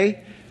this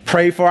day,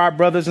 pray for our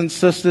brothers and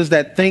sisters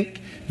that think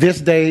this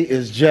day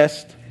is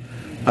just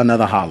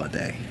another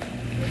holiday.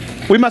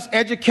 We must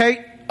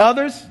educate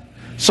others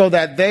so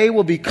that they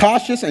will be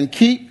cautious and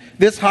keep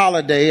this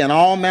holiday and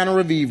all manner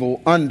of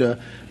evil under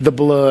the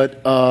blood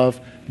of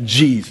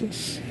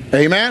Jesus.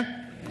 Amen?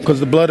 because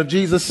the blood of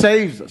Jesus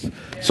saves us.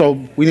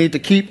 So we need to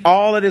keep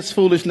all of this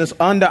foolishness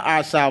under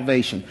our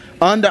salvation,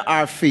 under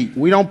our feet.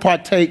 We don't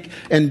partake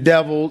in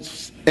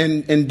devils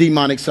and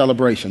demonic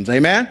celebrations.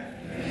 Amen?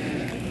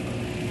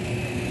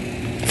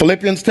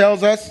 Philippians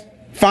tells us,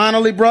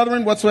 finally,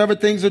 brethren, whatsoever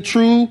things are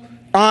true,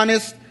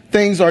 honest,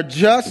 things are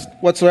just,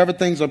 whatsoever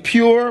things are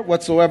pure,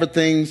 whatsoever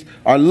things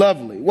are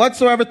lovely,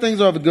 whatsoever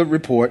things are of a good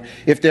report,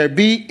 if there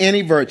be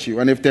any virtue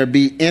and if there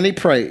be any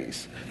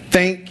praise,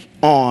 think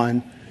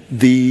on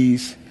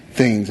these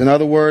things. In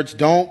other words,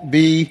 don't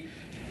be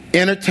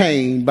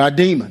entertained by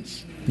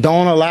demons.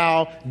 Don't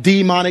allow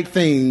demonic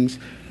things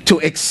to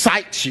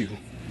excite you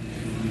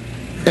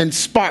and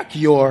spark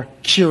your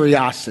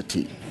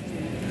curiosity.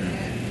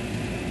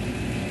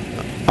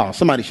 Oh,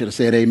 somebody should have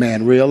said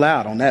amen real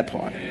loud on that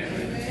part.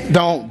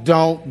 Don't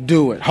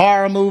do it.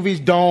 Horror movies,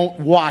 don't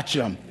watch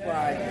them.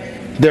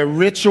 They're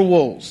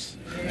rituals.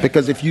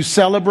 Because if you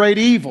celebrate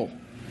evil,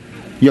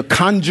 you're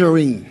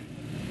conjuring.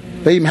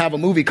 They even have a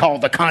movie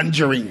called The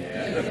Conjuring.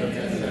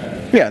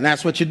 Yeah, and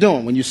that's what you're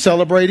doing. When you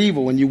celebrate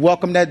evil, when you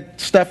welcome that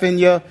stuff in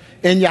your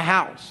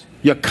house,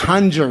 you're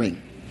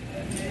conjuring.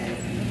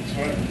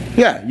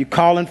 Yeah, you're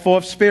calling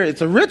forth spirit.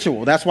 It's a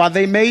ritual. That's why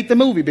they made the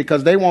movie,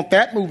 because they want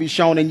that movie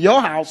shown in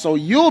your house so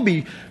you'll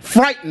be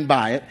frightened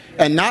by it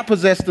and not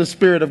possess the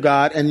Spirit of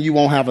God, and you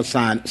won't have a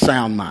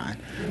sound mind.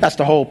 That's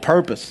the whole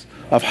purpose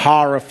of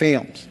horror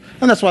films.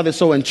 And that's why they're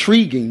so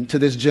intriguing to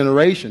this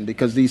generation,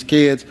 because these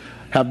kids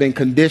have been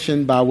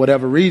conditioned by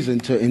whatever reason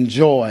to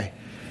enjoy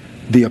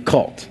the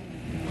occult.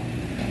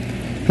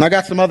 And I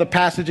got some other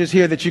passages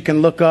here that you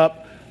can look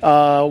up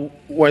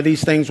where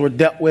these things were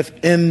dealt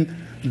with in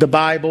the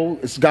Bible.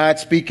 It's God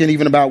speaking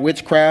even about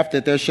witchcraft,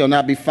 that there shall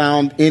not be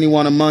found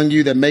anyone among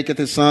you that maketh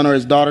his son or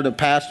his daughter to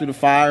pass through the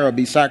fire or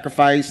be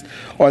sacrificed,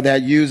 or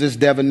that uses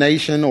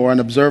divination or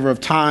an observer of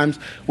times,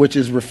 which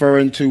is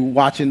referring to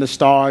watching the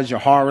stars, your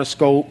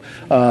horoscope,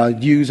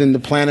 using the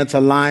planet's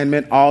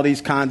alignment, all these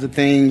kinds of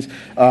things,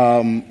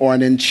 or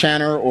an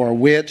enchanter or a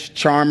witch,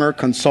 charmer,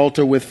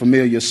 consulter with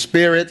familiar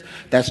spirits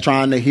that's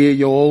trying to hear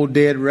your old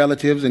dead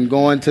relatives and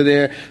going to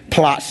their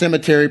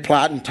cemetery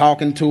plot and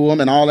talking to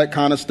them and all that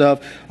kind of stuff.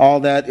 All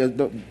that,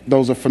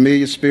 those are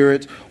familiar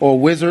spirits. Or a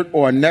wizard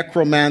or a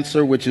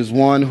necromancer, which is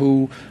one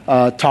who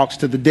talks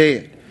to the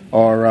dead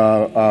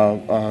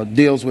or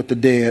deals with the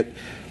dead,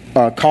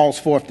 calls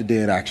forth the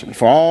dead, actually.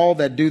 For all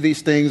that do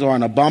these things are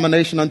an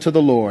abomination unto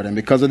the Lord, and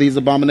because of these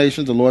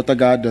abominations the Lord thy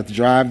God doth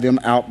drive them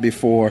out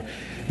before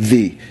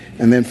thee.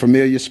 And then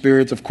familiar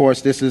spirits, of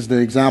course, this is the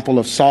example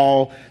of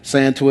Saul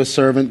saying to his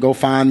servant, go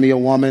find me a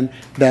woman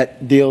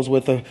that deals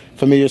with a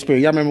familiar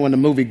spirit. Y'all remember when the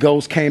movie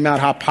Ghost came out,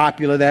 how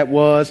popular that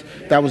was?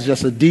 That was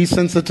just a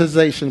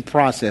desensitization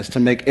process to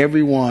make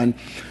everyone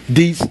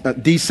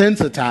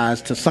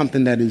desensitized to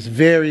something that is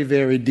very,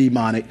 very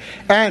demonic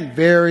and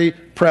very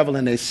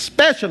prevalent,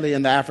 especially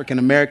in the African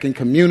American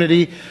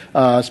community,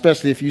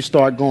 especially if you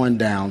start going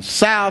down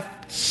south,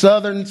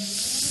 southern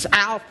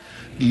south,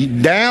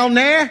 down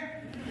there,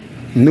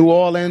 New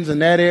Orleans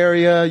and that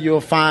area,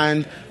 you'll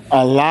find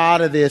a lot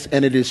of this,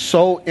 and it is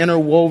so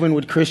interwoven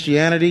with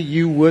Christianity,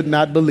 you would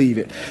not believe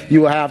it.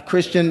 You will have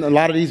a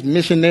lot of these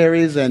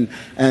missionaries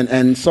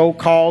and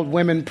so-called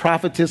women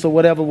prophetess or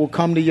whatever will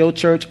come to your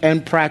church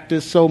and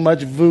practice so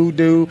much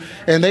voodoo.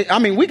 And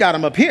we got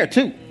them up here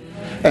too.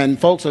 And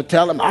folks will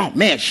tell them, oh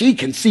man, she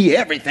can see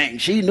everything.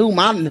 She knew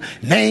my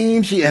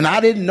name, and I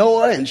didn't know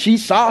her, and she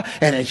saw,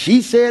 and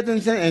she said,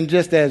 and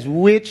just as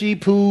witchy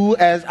poo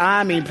as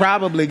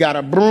probably got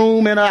a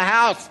broom in her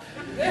house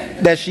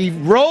that she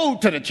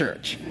rode to the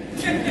church.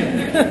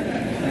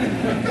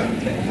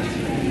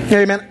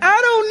 Amen.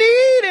 I don't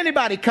need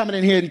anybody coming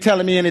in here and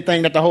telling me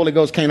anything that the Holy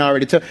Ghost can't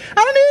already tell. I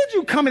don't need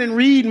you coming and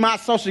reading my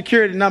social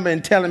security number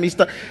and telling me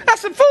stuff.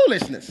 That's some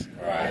foolishness.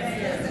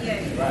 Right.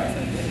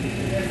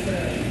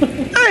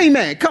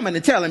 Amen. Coming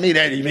and telling me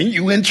that even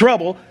you in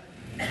trouble.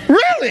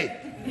 Really?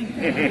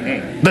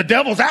 The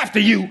devil's after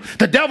you.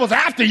 The devil's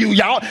after you,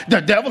 y'all. The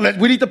devil,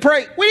 we need to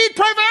pray. We need to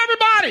pray for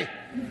everybody.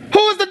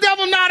 Who is the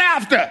devil not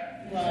after?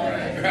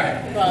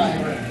 Right.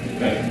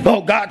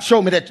 Oh, God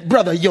showed me that,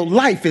 brother, your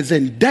life is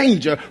in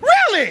danger.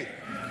 Really?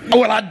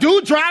 Well, I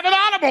do drive an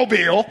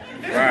automobile.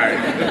 Right.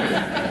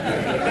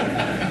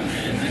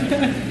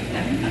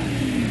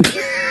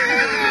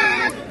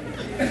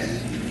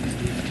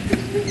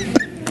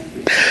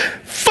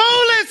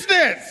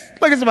 Foolishness.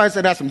 Look at somebody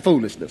say that's some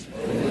foolishness. Hey,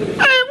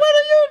 what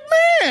are you,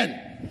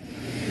 man?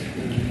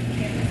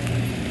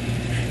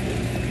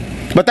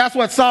 But that's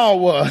what Saul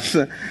was.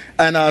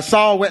 And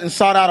Saul went and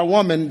sought out a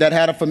woman that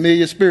had a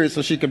familiar spirit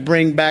so she could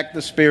bring back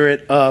the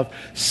spirit of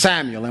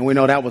Samuel. And we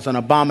know that was an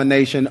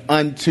abomination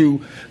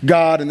unto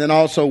God. And then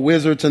also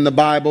wizards in the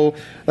Bible.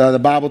 The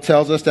Bible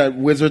tells us that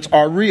wizards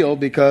are real,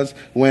 because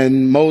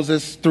when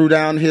Moses threw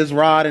down his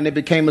rod and it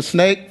became a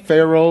snake,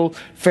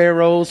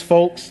 Pharaoh's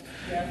folks,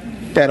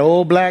 that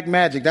old black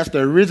magic, that's the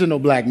original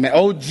black magic,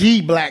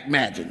 OG black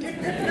magic,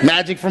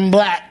 magic from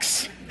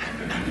blacks.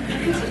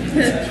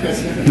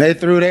 They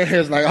threw their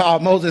hairs like, oh,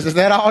 Moses, is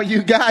that all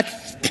you got?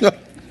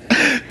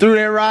 threw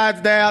their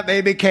rods down,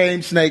 they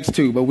became snakes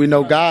too. But we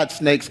know God's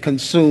snakes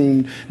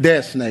consumed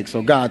their snakes,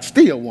 so God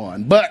still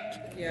won. But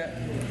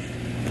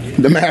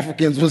them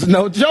Africans was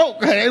no joke.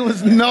 It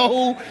was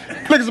no,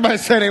 look at somebody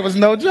say it was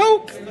no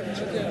joke.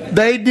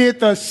 They did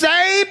the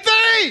same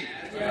thing.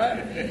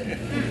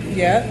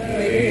 Yeah,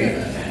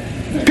 they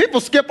did.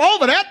 People skip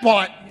over that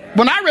part.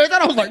 When I read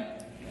that, I was like,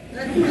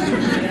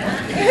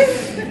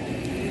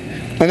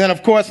 and then,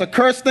 of course,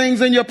 accursed things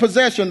in your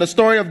possession. The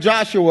story of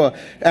Joshua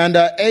and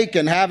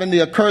Achan having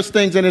the accursed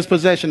things in his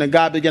possession, and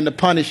God began to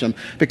punish them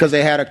because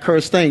they had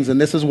accursed things.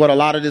 And this is what a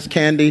lot of this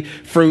candy,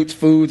 fruits,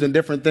 foods, and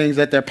different things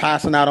that they're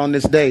passing out on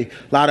this day,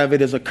 a lot of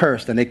it is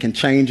accursed, and it can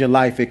change your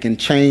life. It can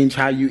change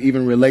how you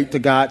even relate to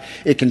God.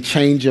 It can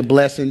change your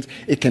blessings.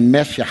 It can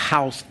mess your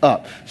house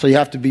up. So you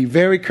have to be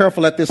very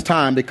careful at this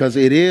time because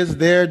it is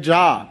their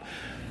job.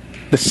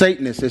 The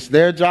Satanists, it's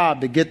their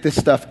job to get this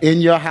stuff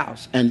in your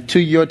house and to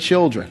your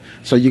children.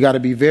 So you got to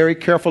be very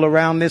careful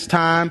around this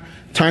time.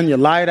 Turn your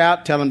light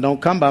out. Tell them,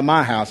 don't come by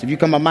my house. If you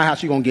come by my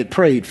house, you're going to get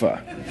prayed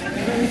for.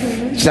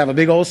 Just have a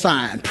big old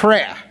sign,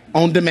 prayer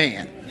on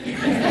demand.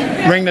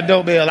 Ring the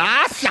doorbell.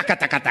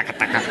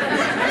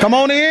 Come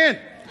on in.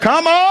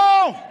 Come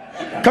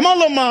on. Come on,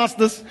 little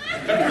monsters.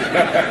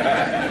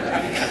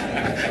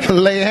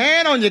 Lay a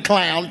hand on your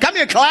clown. Come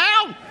here,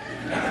 clown.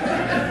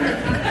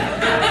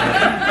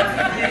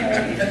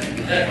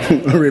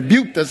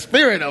 Rebuke the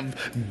spirit of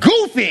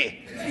goofy.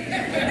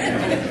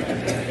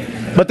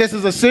 But this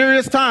is a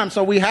serious time,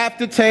 so we have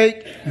to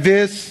take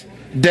this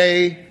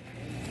day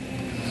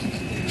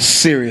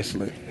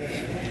seriously.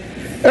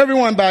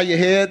 Everyone bow your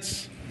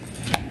heads.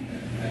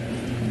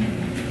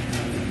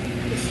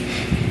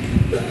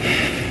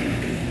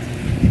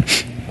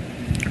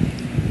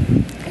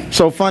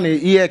 So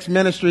funny, EX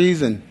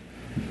Ministries and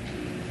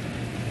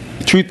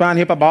Truth Behind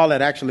Hip Hop, all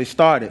that actually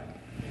started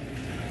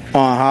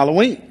on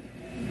Halloween.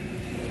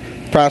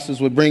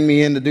 Pastors would bring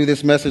me in to do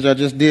this message I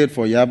just did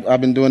for you. I've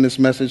been doing this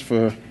message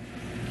for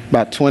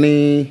about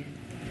 22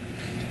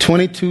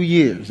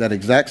 years, that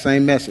exact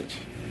same message.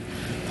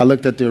 I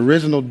looked at the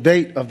original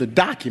date of the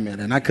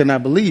document, and I could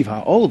not believe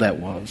how old that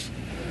was.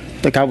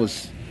 I think I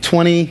was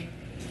 20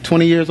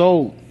 years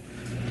old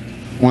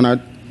when I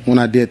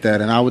did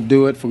that. And I would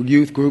do it for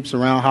youth groups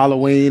around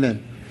Halloween,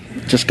 and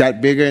just got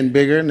bigger and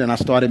bigger. And then I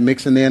started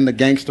mixing in the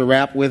gangster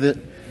rap with it,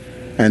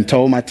 and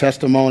told my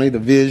testimony, the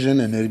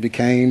vision, and it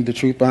became the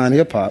Truth Behind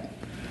Hip Hop.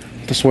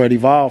 That's where it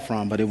evolved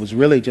from. But it was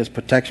really just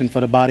protection for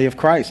the body of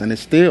Christ. And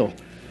it's still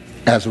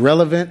as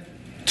relevant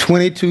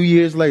 22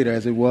 years later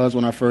as it was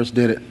when I first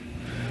did it.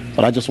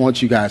 But I just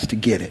want you guys to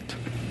get it.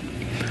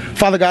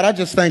 Father God, I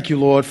just thank you,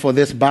 Lord, for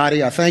this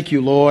body. I thank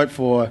you, Lord,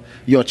 for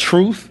your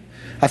truth.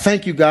 I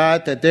thank you,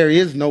 God, that there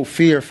is no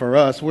fear for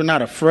us. We're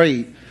not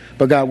afraid,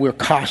 but God, we're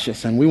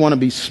cautious and we want to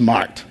be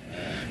smart.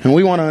 And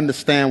we want to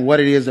understand what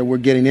it is that we're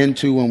getting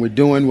into when we're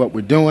doing what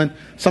we're doing.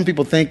 Some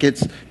people think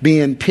it's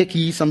being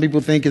picky. Some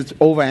people think it's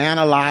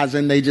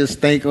overanalyzing. They just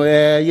think,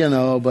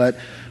 well, but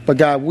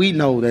God, we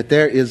know that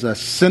there is a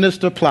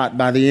sinister plot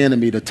by the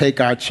enemy to take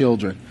our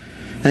children.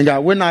 And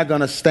God, we're not going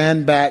to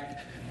stand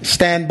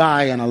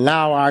by and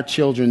allow our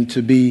children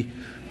to be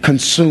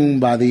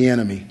consumed by the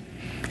enemy.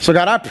 So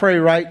God, I pray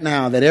right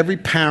now that every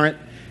parent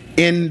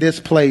in this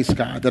place,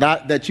 God,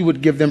 that you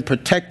would give them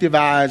protective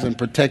eyes and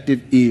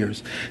protective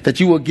ears,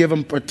 that you will give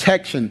them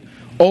protection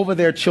over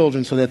their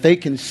children so that they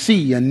can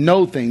see and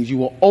know things. You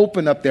will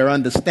open up their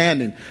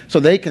understanding so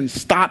they can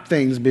stop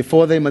things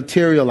before they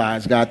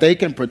materialize, God. They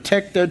can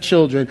protect their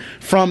children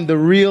from the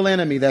real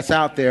enemy that's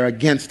out there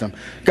against them.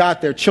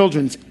 God, their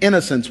children's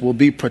innocence will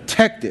be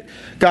protected.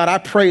 God, I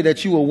pray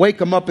that you will wake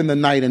them up in the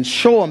night and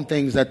show them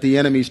things that the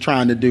enemy's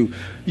trying to do.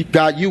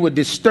 God, you would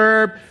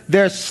disturb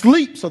their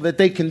sleep so that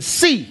they can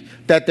see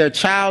that their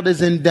child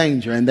is in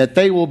danger and that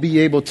they will be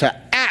able to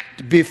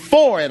act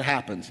before it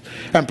happens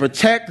and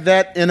protect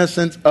that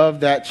innocence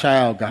of that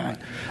child, God.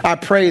 I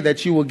pray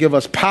that you will give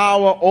us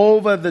power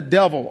over the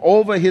devil,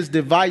 over his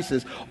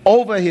devices,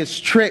 over his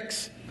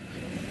tricks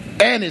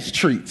and his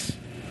treats,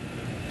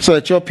 so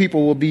that your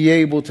people will be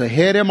able to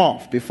head him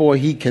off before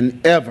he can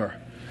ever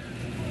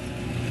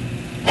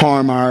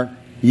harm our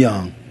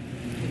young.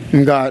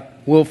 And God,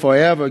 we'll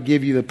forever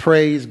give you the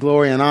praise,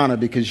 glory, and honor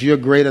because you're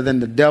greater than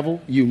the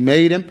devil. You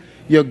made him.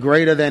 You're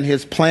greater than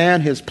his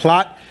plan, his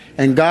plot.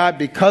 And God,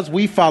 because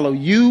we follow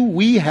you,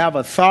 we have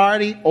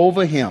authority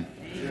over him.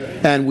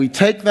 And we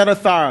take that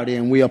authority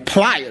and we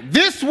apply it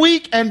this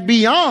week and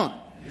beyond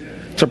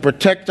to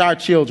protect our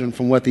children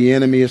from what the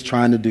enemy is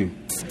trying to do.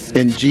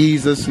 In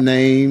Jesus'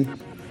 name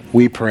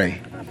we pray.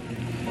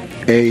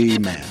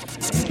 Amen.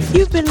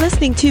 You've been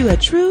listening to A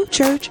True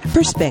Church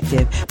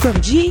Perspective from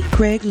G.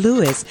 Craig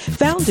Lewis,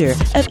 founder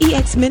of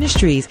EX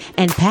Ministries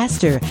and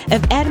pastor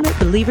of Adamant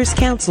Believers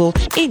Council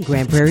in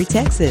Grand Prairie,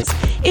 Texas.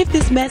 If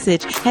this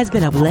message has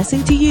been a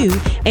blessing to you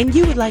and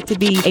you would like to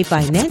be a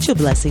financial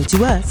blessing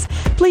to us,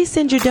 please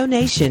send your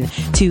donation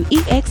to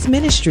EX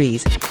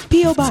Ministries,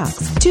 P.O.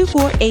 Box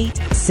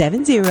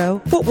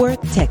 24870, Fort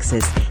Worth,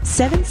 Texas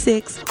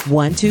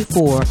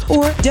 76124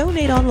 or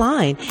donate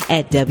online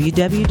at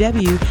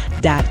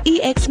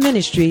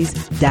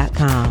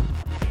www.exministries.com.